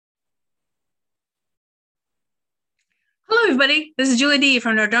everybody. This is Julie D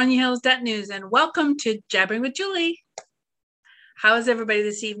from Nordonia Hills News, and welcome to Jabbering with Julie. How is everybody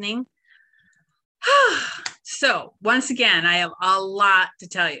this evening? So, once again, I have a lot to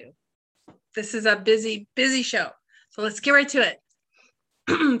tell you. This is a busy show. So let's get right to it.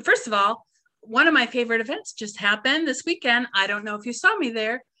 First of all, one of my favorite events just happened this weekend. I don't know if you saw me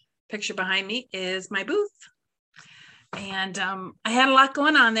there. Picture behind me is my booth. And I had a lot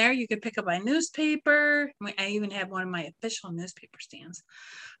going on there. You could pick up my newspaper. I even had one of my official newspaper stands.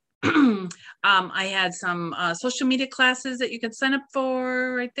 I had some social media classes that you could sign up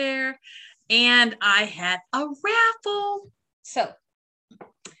for right there. And I had a raffle. So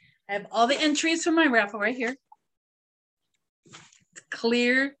I have all the entries for my raffle right here. It's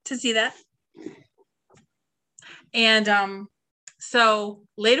clear to see that. And so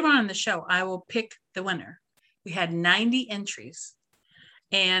later on in the show, I will pick the winner. We had 90 entries,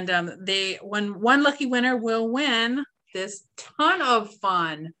 and one lucky winner will win this ton of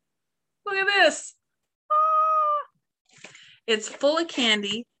fun. Look at this. It's full of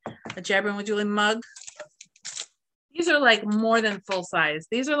candy, a Jabbering with Julie mug. These are like more than full size.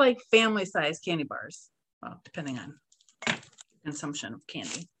 These are like family size candy bars, well, depending on consumption of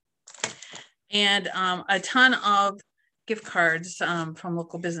candy. And a ton of gift cards from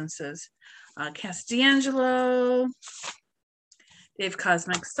local businesses. Casa D'Angelo, Dave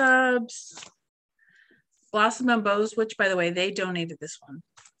Cosmic Subs, Blossom and Bows, which, by the way, they donated this one.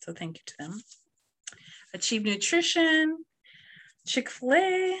 So thank you to them. Achieve Nutrition,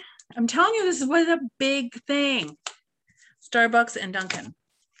 Chick-fil-A. I'm telling you, this was a big thing. Starbucks and Dunkin'.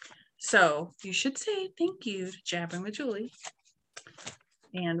 So you should say thank you to Jabbering with Julie.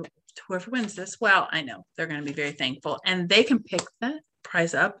 And whoever wins this, well, I know they're going to be very thankful. And they can pick the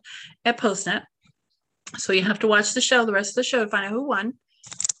prize up at Postnet. So you have to watch the rest of the show to find out who won.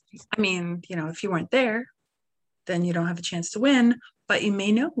 I mean, if you weren't there, then you don't have a chance to win, but you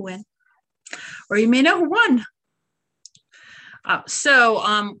may know who won, or you may know who won.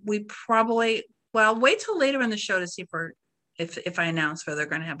 We probably, wait till later in the show to see if I announce whether they're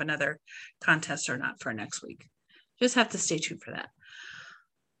going to have another contest or not for next week. Just have to stay tuned for that.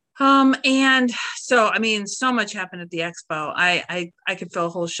 And so, so much happened at the expo. I could fill a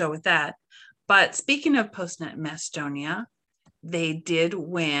whole show with that. But speaking of Postnet Macedonia, they did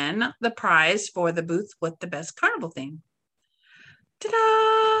win the prize for the booth with the best carnival theme.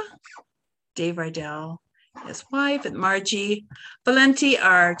 Ta-da! Dave Rydell, his wife, and Margie Valenti,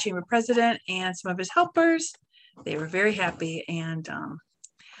 our chamber president, and some of his helpers. They were very happy, and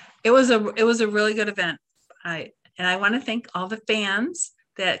it was a really good event. I want to thank all the fans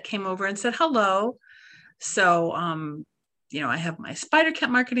that came over and said hello. So, I have my Spider Cat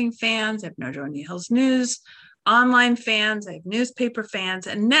marketing fans, I have Nordonia Hills News online fans, I have newspaper fans,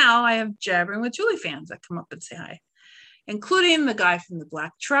 and now I have Jabbering with Julie fans that come up and say hi, including the guy from the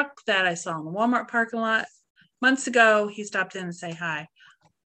black truck that I saw in the Walmart parking lot months ago. He stopped in and say hi,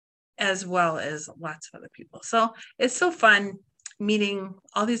 as well as lots of other people. So it's so fun meeting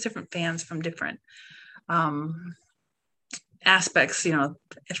all these different fans from different aspects.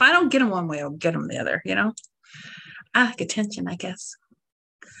 If I don't get them one way, I'll get them the other. I like attention, I guess.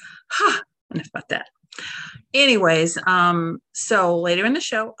 Enough about that. Anyways, so later in the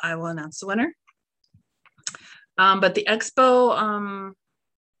show, I will announce the winner. But the expo,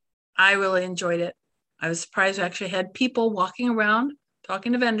 I really enjoyed it. I was surprised I actually had people walking around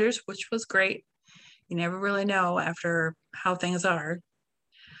talking to vendors, which was great. You never really know after how things are.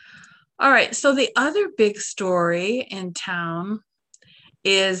 All right, so the other big story in town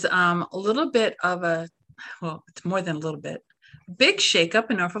is a little bit of it's more than a little bit, big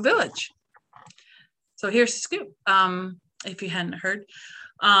shakeup in Norfolk Village. So here's the scoop, if you hadn't heard.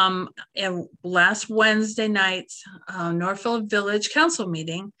 Last Wednesday night's Norfolk Village Council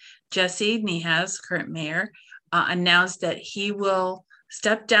meeting, Jesse Nehas, current mayor, announced that he will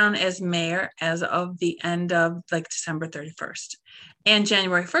step down as mayor as of the end of December 31st. And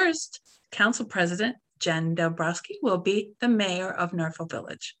January 1st, council president Jen Dabrowski will be the mayor of Norfolk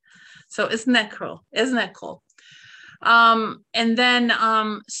Village. So isn't that cool? And then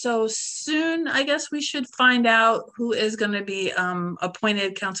so soon, I guess we should find out who is going to be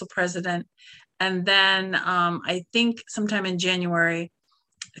appointed council president. And then I think sometime in January,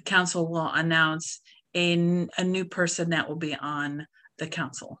 the council will announce a new person that will be on the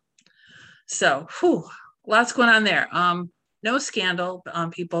council. So lots going on there. No scandal.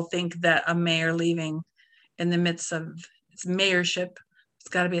 People think that a mayor leaving in the midst of his mayorship, it's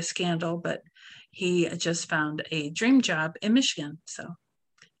got to be a scandal, but he just found a dream job in Michigan. So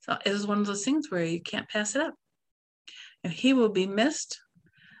it was one of those things where you can't pass it up. And he will be missed.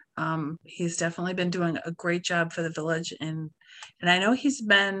 He's definitely been doing a great job for the village, and I know he's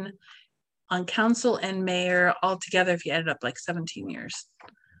been on council and mayor altogether, if you added up, like 17 years.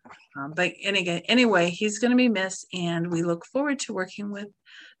 But anyway, he's going to be missed, and we look forward to working with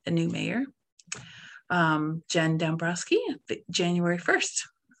the new mayor, Jen Dombrowski, January 1st.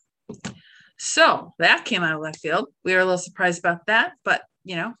 So that came out of left field. We were a little surprised about that, but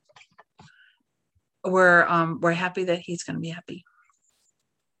you know, we're happy that he's going to be happy.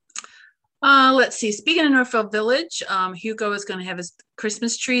 Let's see. Speaking of Northfield Village, Hugo is going to have his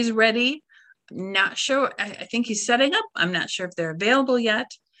Christmas trees ready. Not sure. I think he's setting up. I'm not sure if they're available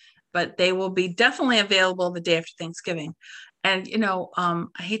yet, but they will be definitely available the day after Thanksgiving. And, you know, I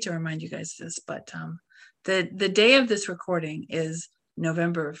hate to remind you guys this, but the day of this recording is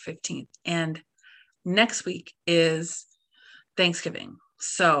November 15th. And next week is Thanksgiving.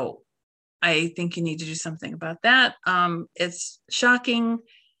 So I think you need to do something about that. It's shocking.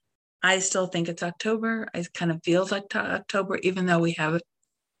 I still think it's October. It kind of feels like October, even though we have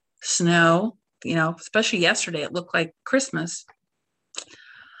snow, you know, especially yesterday, it looked like Christmas.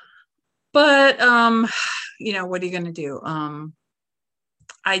 But, you know, what are you going to do?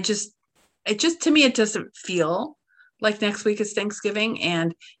 To me, it doesn't feel like next week is Thanksgiving.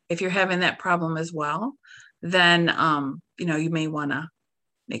 And if you're having that problem as well, then, you know, you may want to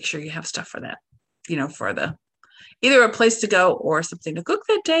make sure you have stuff for that, you know, for either a place to go or something to cook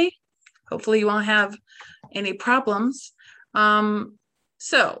that day. Hopefully you won't have any problems.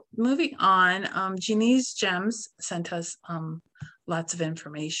 So moving on, Jeannie's Gems sent us lots of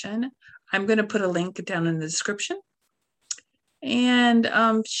information. I'm going to put a link down in the description. And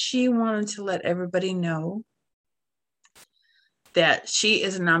she wanted to let everybody know that she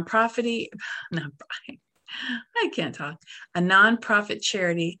is a nonprofit, I can't talk, a nonprofit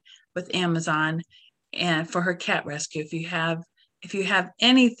charity with Amazon, and for her cat rescue. If you have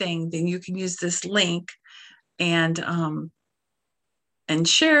anything, then you can use this link and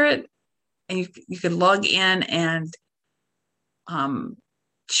share it, and you could log in and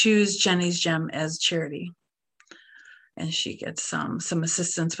choose Jenny's Gem as charity, and she gets some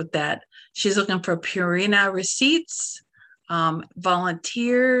assistance with that. She's looking for Purina receipts,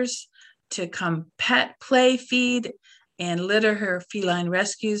 volunteers to come pet, play, feed, and litter her feline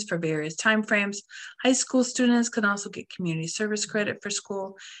rescues for various timeframes. High school students can also get community service credit for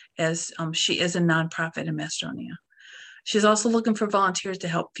school, as she is a nonprofit in Macedonia. She's also looking for volunteers to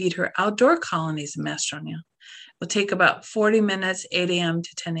help feed her outdoor colonies in Macedonia. It will take about 40 minutes, 8 a.m.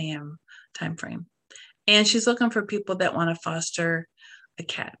 to 10 a.m. timeframe. And she's looking for people that want to foster a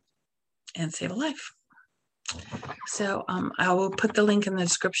cat and save a life. So I will put the link in the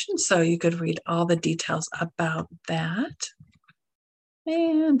description so you could read all the details about that.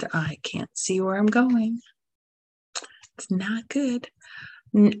 And I can't see where I'm going. It's not good.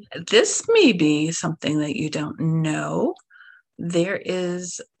 This may be something that you don't know. There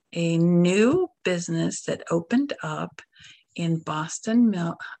is a new business that opened up in Boston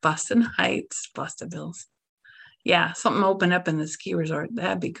Heights, Boston Mills. Yeah, something opened up in the ski resort.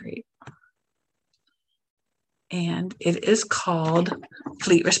 That'd be great. And it is called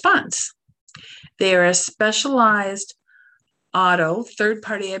Fleet Response. They are a specialized auto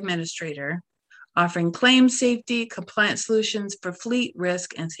third-party administrator offering claim safety, compliance solutions for fleet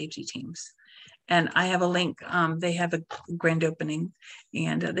risk and safety teams. And I have a link. They have a grand opening,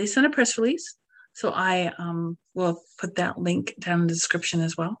 and they sent a press release. So I will put that link down in the description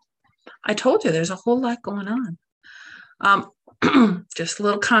as well. I told you there's a whole lot going on. Just a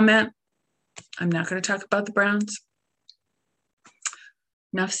little comment. I'm not going to talk about the Browns.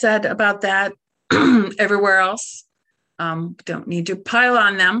 Enough said about that. Everywhere else, don't need to pile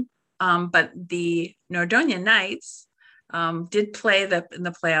on them. But the Nordonia Knights did play in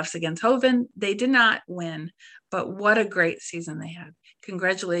the playoffs against Hoven. They did not win, but what a great season they had.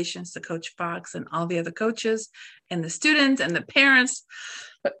 Congratulations to Coach Fox and all the other coaches and the students and the parents.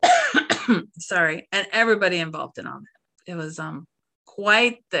 Sorry, and everybody involved in all that. It was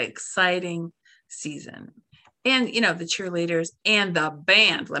quite the exciting season. And, you know, the cheerleaders and the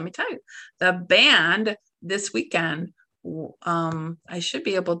band, let me tell you, the band this weekend, I should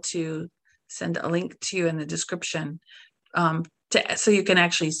be able to send a link to you in the description so you can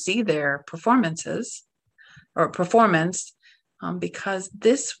actually see their performance, because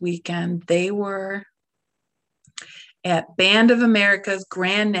this weekend they were at Band of America's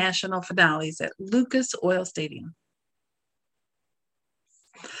Grand National Finales at Lucas Oil Stadium.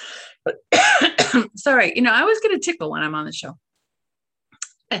 Sorry, you know, I always get a tickle when I'm on the show.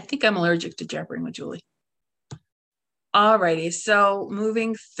 I think I'm allergic to jabbering with Julie. Alrighty, so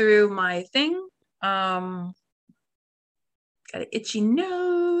moving through my thing. Got an itchy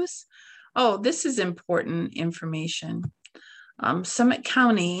nose. Oh, this is important information. Summit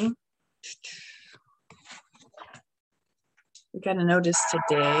County, we got a notice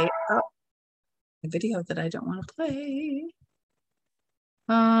today. Oh, a video that I don't want to play.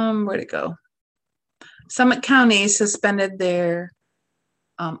 Where'd it go? Summit County suspended their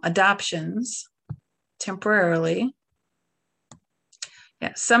adoptions temporarily.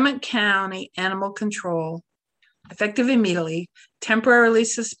 Yeah, Summit County Animal Control, effective immediately, temporarily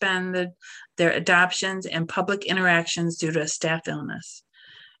suspended their adoptions and public interactions due to a staff illness.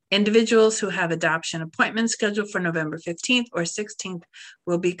 Individuals who have adoption appointments scheduled for November 15th or 16th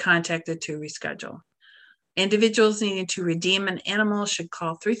will be contacted to reschedule. Individuals needing to redeem an animal should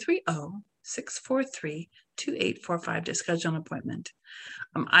call 330-643-2845 to schedule an appointment.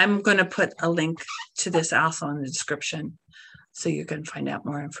 I'm going to put a link to this also in the description so you can find out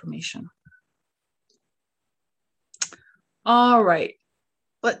more information. All right,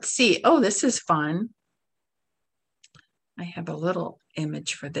 let's see. Oh, this is fun. I have a little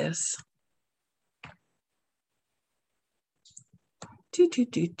image for this. Here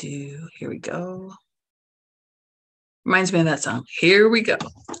we go. Reminds me of that song. Here we go.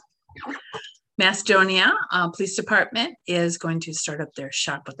 Macedonia Police Department is going to start up their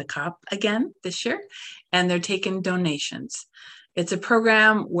Shop with a Cop again this year, and they're taking donations. It's a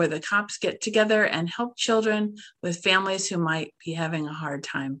program where the cops get together and help children with families who might be having a hard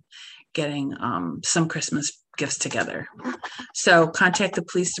time getting some Christmas gifts together. So contact the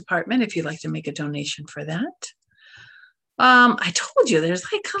police department if you'd like to make a donation for that. I told you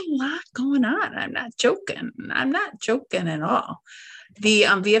there's like a lot going on. I'm not joking. I'm not joking at all. The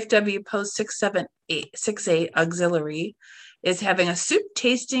VFW Post 67868 Auxiliary is having a soup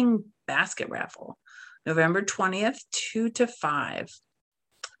tasting basket raffle, November 20th, 2 to 5.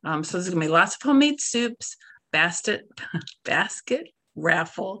 So there's going to be lots of homemade soups, basket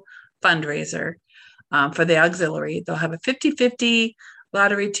raffle fundraiser for the auxiliary. They'll have a 50-50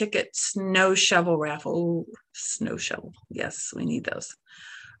 lottery ticket snow shovel raffle. Ooh, snow shovel. Yes, we need those.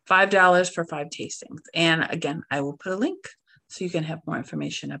 $5 for 5 tastings. And again, I will put a link so you can have more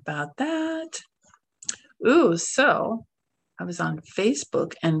information about that. Ooh, so I was on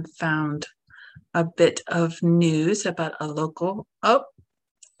Facebook and found a bit of news about a local, oh,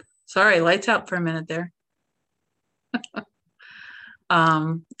 sorry, lights out for a minute there.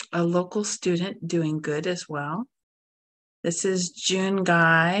 A local student doing good as well. This is June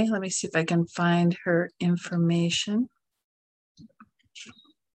Guy. Let me see if I can find her information.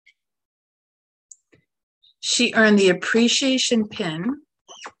 She earned the appreciation pin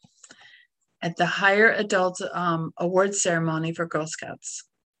at the Higher Adult Award Ceremony for Girl Scouts.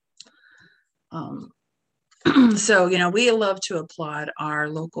 So, you know, we love to applaud our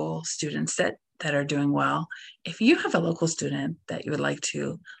local students that are doing well. If you have a local student that you would like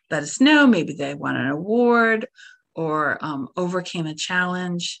to let us know, maybe they won an award or overcame a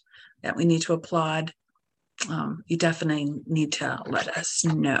challenge that we need to applaud, you definitely need to let us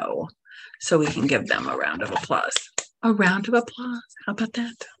know so we can give them a round of applause. A round of applause. How about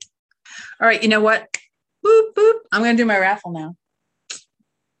that? All right, you know what? Boop, boop. I'm going to do my raffle now.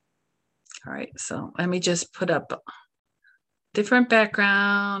 All right, so let me just put up a different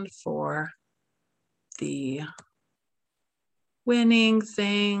background for the winning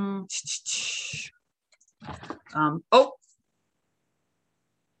thing. Oh,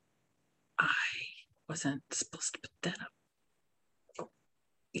 I wasn't supposed to put that up. Oh,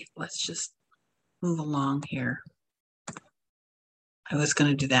 yeah, let's just move along here. I was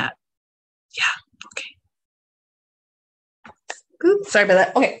going to do that. Yeah, okay. Oops, sorry about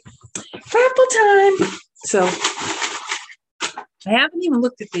that. Okay, raffle time. So I haven't even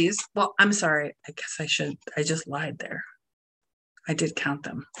looked at these. Well, I'm sorry. I guess I should. I just lied there. I did count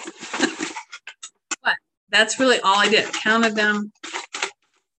them. But that's really all I did. Counted them. I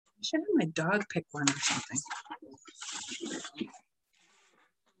should have my dog pick one or something.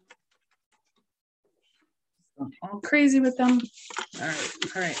 Going all crazy with them. All right,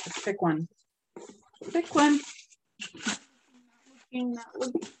 let's pick one. Pick one. Not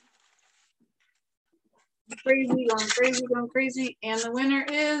looking. Crazy, going crazy, going crazy. And the winner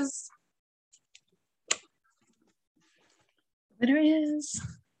is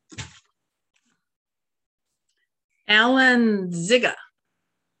Alan Ziga.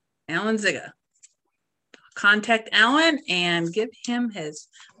 Alan Ziga. Contact Alan and give him his,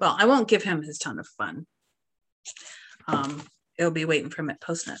 well, I won't give him his ton of fun. It'll be waiting for him at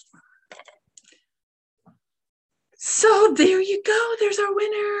Postnet. So there you go. There's our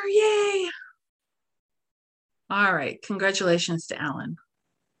winner. Yay. All right. Congratulations to Alan.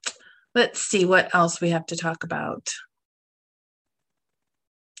 Let's see what else we have to talk about.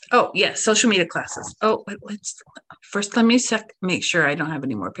 Oh, yes, social media classes. Oh, let me make sure I don't have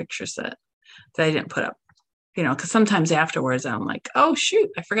any more pictures that I didn't put up. Because sometimes afterwards I'm like, oh, shoot,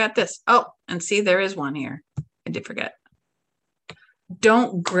 I forgot this. Oh, and see, there is one here. I did forget.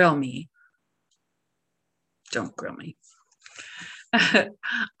 Don't grill me. Don't grill me.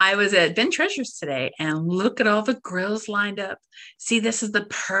 I was at Ben Treasures today and look at all the grills lined up. See, this is the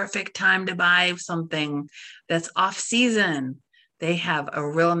perfect time to buy something that's off season. They have a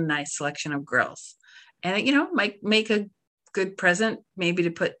real nice selection of grills. And, might make a good present, maybe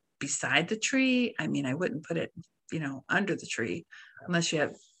to put beside the tree. I mean, I wouldn't put it, under the tree unless you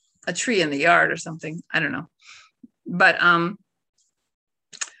have a tree in the yard or something. I don't know. But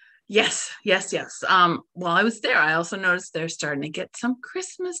yes. While I was there, I also noticed they're starting to get some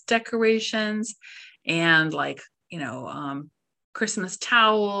Christmas decorations and Christmas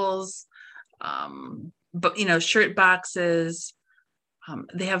towels, but shirt boxes.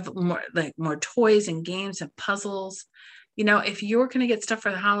 They have more toys and games and puzzles. If you're going to get stuff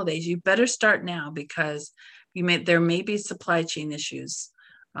for the holidays, you better start now because there may be supply chain issues.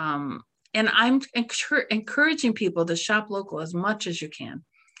 And I'm encouraging people to shop local as much as you can.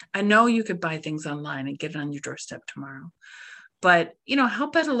 I know you could buy things online and get it on your doorstep tomorrow, but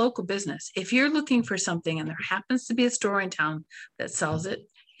help out a local business. If you're looking for something and there happens to be a store in town that sells it,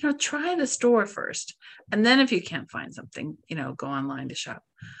 try the store first. And then if you can't find something, go online to shop.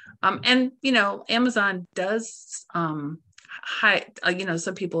 And Amazon does some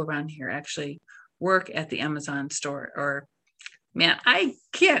people around here actually work at the Amazon store. Or man, I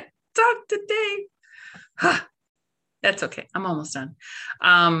can't talk today. That's okay. I'm almost done.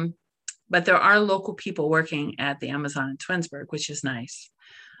 But there are local people working at the Amazon in Twinsburg, which is nice.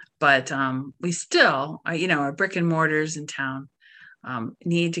 But we still, our brick and mortars in town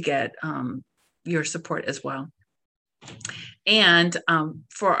need to get your support as well. And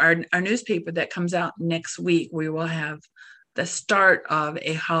for our newspaper that comes out next week, we will have the start of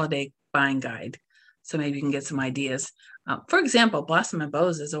a holiday buying guide. So maybe you can get some ideas. For example, Blossom and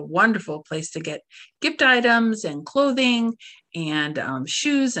Bows is a wonderful place to get gift items and clothing and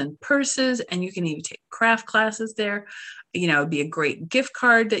shoes and purses. And you can even take craft classes there. It'd be a great gift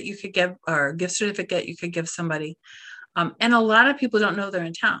card that you could give, or a gift certificate you could give somebody. And a lot of people don't know they're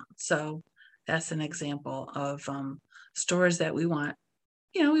in town. So that's an example of stores that we want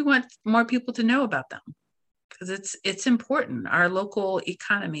more people to know about them because it's important. Our local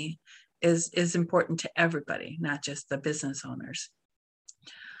economy is important to everybody, not just the business owners.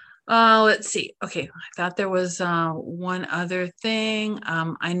 Let's see. Okay, I thought there was one other thing.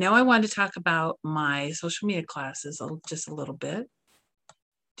 I know I wanted to talk about my social media classes just a little bit.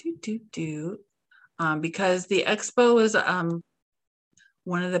 Because the expo is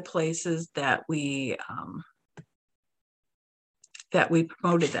one of the places that we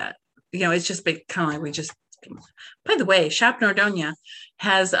promoted that. It's just been kind of like we just. By the way, Shop Nordonia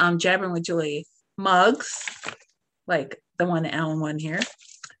has Jabbering with Julie mugs, like the one Alan won here.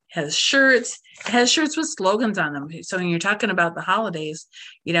 Has shirts. It has shirts with slogans on them. So when you're talking about the holidays,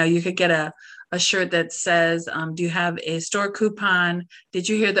 you could get a shirt that says, do you have a store coupon? Did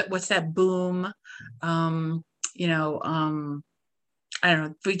you hear that? What's that boom? I don't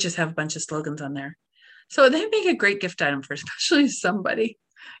know. We just have a bunch of slogans on there. So they make a great gift item for especially somebody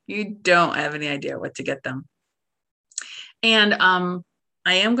you don't have any idea what to get them. And I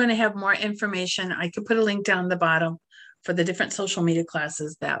am going to have more information. I could put a link down the bottom for the different social media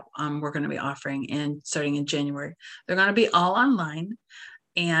classes that we're going to be offering starting in January. They're going to be all online,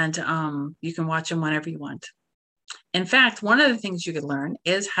 and you can watch them whenever you want. In fact, one of the things you could learn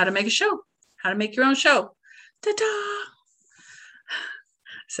is how to make a show, how to make your own show. Ta-da!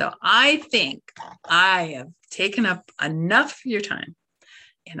 So I think I have taken up enough of your time,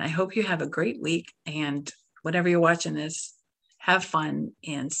 and I hope you have a great week, and whatever you're watching this, have fun,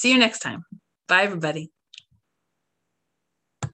 and see you next time. Bye, everybody.